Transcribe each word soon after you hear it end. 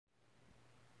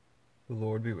The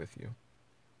Lord be with you.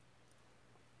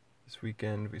 This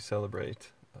weekend we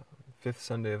celebrate fifth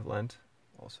Sunday of Lent,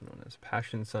 also known as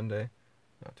Passion Sunday,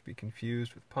 not to be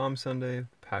confused with Palm Sunday, the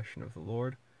Passion of the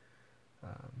Lord.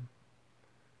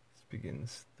 This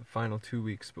begins the final 2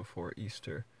 weeks before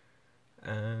Easter,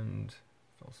 and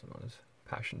it's also known as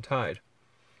Passion Tide.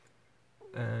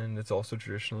 And it's also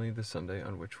traditionally the Sunday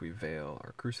on which we veil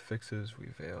our crucifixes, we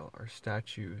veil our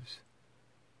statues.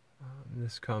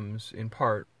 This comes in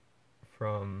part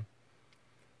from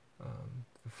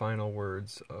the final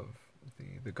words of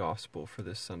the Gospel for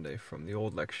this Sunday from the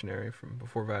old lectionary from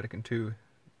before Vatican II.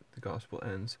 The Gospel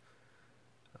ends,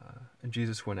 and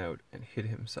Jesus went out and hid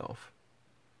himself.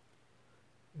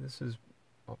 This is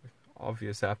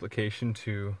obvious application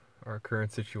to our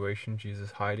current situation,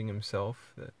 Jesus hiding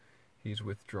himself, that he's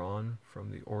withdrawn from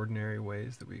the ordinary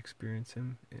ways that we experience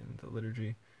him in the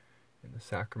liturgy, in the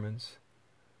sacraments.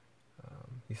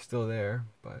 He's still there,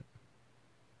 but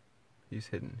he's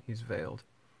hidden, he's veiled.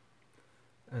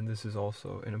 And this is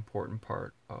also an important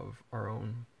part of our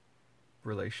own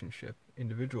relationship,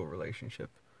 individual relationship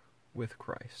with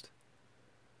Christ.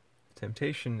 The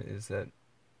temptation is that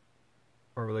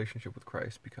our relationship with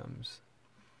Christ becomes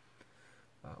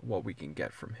what we can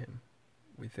get from him.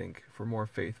 We think if we're more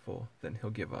faithful, then he'll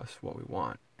give us what we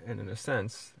want. And in a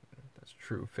sense, that's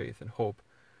true, faith and hope.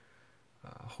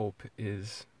 Hope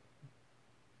is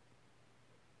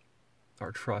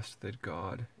our trust that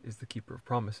God is the keeper of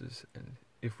promises, and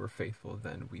if we're faithful,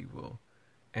 then we will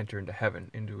enter into heaven,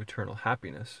 into eternal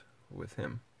happiness with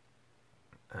him.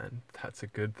 And that's a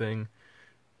good thing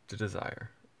to desire.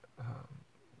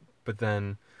 But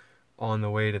then on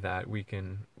the way to that, we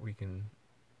can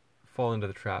fall into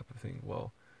the trap of thinking,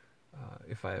 well,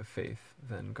 if I have faith,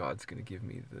 then God's going to give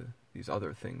me these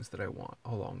other things that I want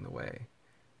along the way.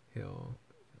 He'll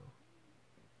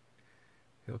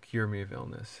cure me of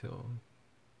illness. He'll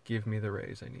give me the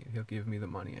raise I need. He'll give me the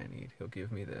money I need. He'll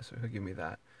give me this or he'll give me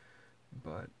that.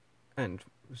 And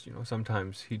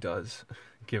sometimes he does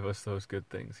give us those good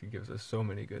things. He gives us so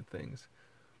many good things.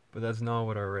 But that's not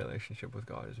what our relationship with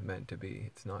God is meant to be.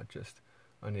 It's not just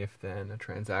an if-then, a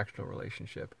transactional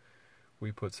relationship.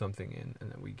 We put something in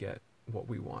and then we get what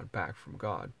we want back from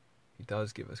God. He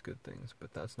does give us good things,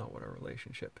 but that's not what our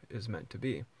relationship is meant to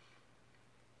be.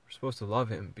 We're supposed to love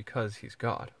him because he's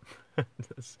God.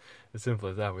 It's as simple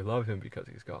as that. We love him because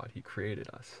he's God. He created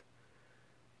us.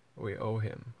 We owe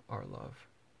him our love.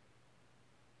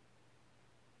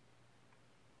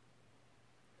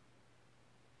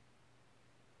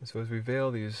 And so as we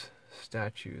veil these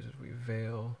statues, as we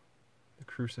veil the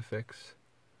crucifix,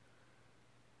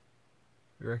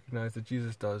 we recognize that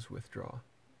Jesus does withdraw.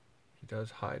 He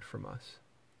does hide from us.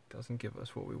 He doesn't give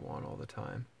us what we want all the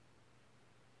time.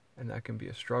 And that can be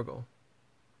a struggle.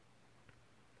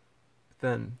 But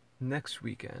then, next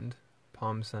weekend,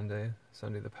 Palm Sunday,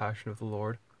 Sunday of the Passion of the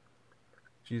Lord,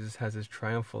 Jesus has his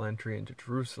triumphal entry into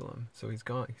Jerusalem. So he's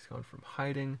gone from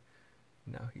hiding,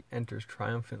 now he enters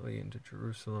triumphantly into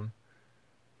Jerusalem,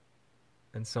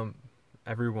 and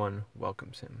everyone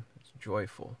welcomes him. It's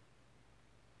joyful.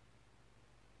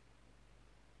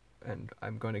 And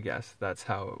I'm going to guess that's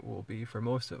how it will be for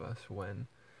most of us when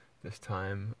this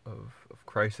time of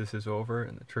crisis is over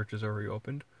and the churches are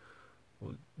reopened.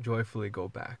 We'll joyfully go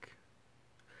back.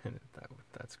 And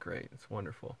that's great. It's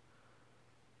wonderful.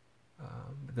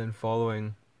 But then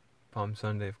following Palm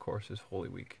Sunday, of course, is Holy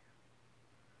Week.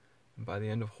 And by the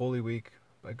end of Holy Week,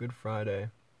 by Good Friday,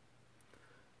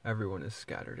 everyone is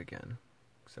scattered again,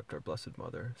 except our Blessed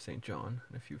Mother, St. John,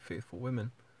 and a few faithful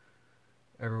women.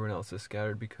 Everyone else is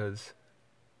scattered because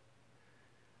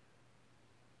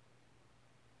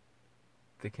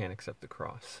they can't accept the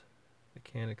cross. They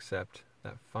can't accept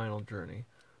that final journey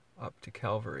up to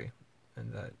Calvary,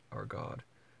 and that our God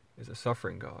is a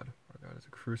suffering God. Our God is a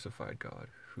crucified God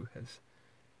who has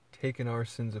taken our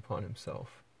sins upon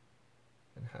himself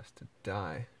and has to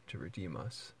die to redeem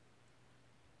us,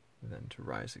 then to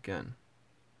rise again.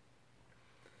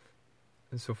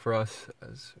 And so for us,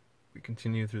 as we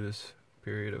continue through this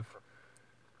period of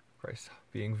Christ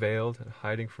being veiled and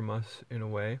hiding from us in a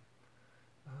way,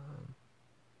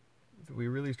 we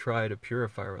really try to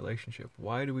purify our relationship.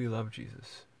 Why do we love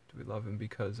Jesus? Do we love him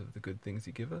because of the good things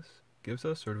he gives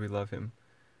us, or do we love him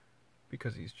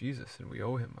because he's Jesus and we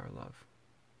owe him our love?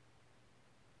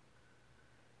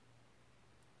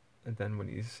 And then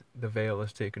when the veil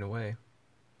is taken away,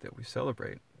 that we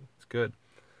celebrate. It's good.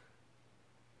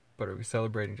 But are we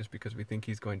celebrating just because we think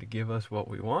he's going to give us what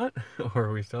we want? Or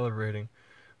are we celebrating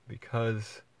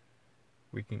because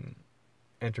we can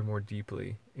enter more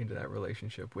deeply into that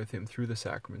relationship with him through the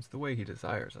sacraments, the way he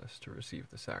desires us to receive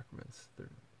the sacraments?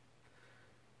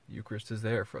 Eucharist is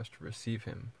there for us to receive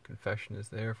him. Confession is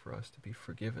there for us to be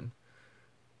forgiven.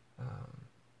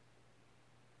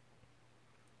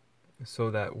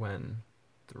 So that when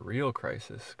the real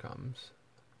crisis comes,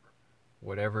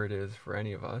 whatever it is for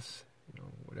any of us,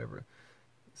 whatever,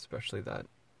 especially that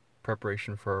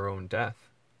preparation for our own death,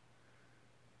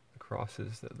 the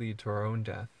crosses that lead to our own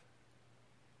death,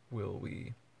 will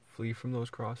we flee from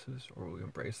those crosses, or will we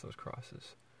embrace those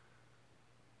crosses?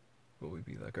 Will we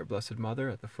be like our Blessed Mother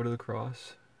at the foot of the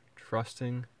cross,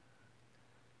 trusting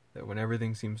that when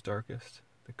everything seems darkest,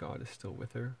 that God is still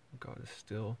with her, God is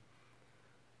still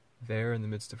there in the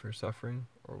midst of her suffering,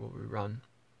 or will we run?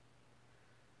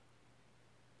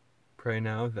 Pray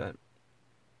now that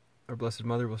our Blessed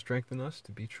Mother will strengthen us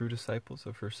to be true disciples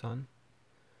of her Son,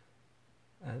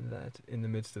 and that in the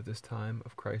midst of this time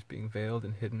of Christ being veiled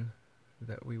and hidden,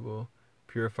 that we will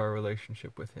purify our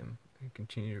relationship with him and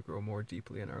continue to grow more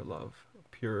deeply in our love,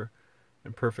 pure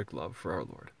and perfect love for our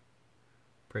Lord.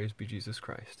 Praise be Jesus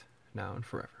Christ, now and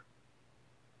forever.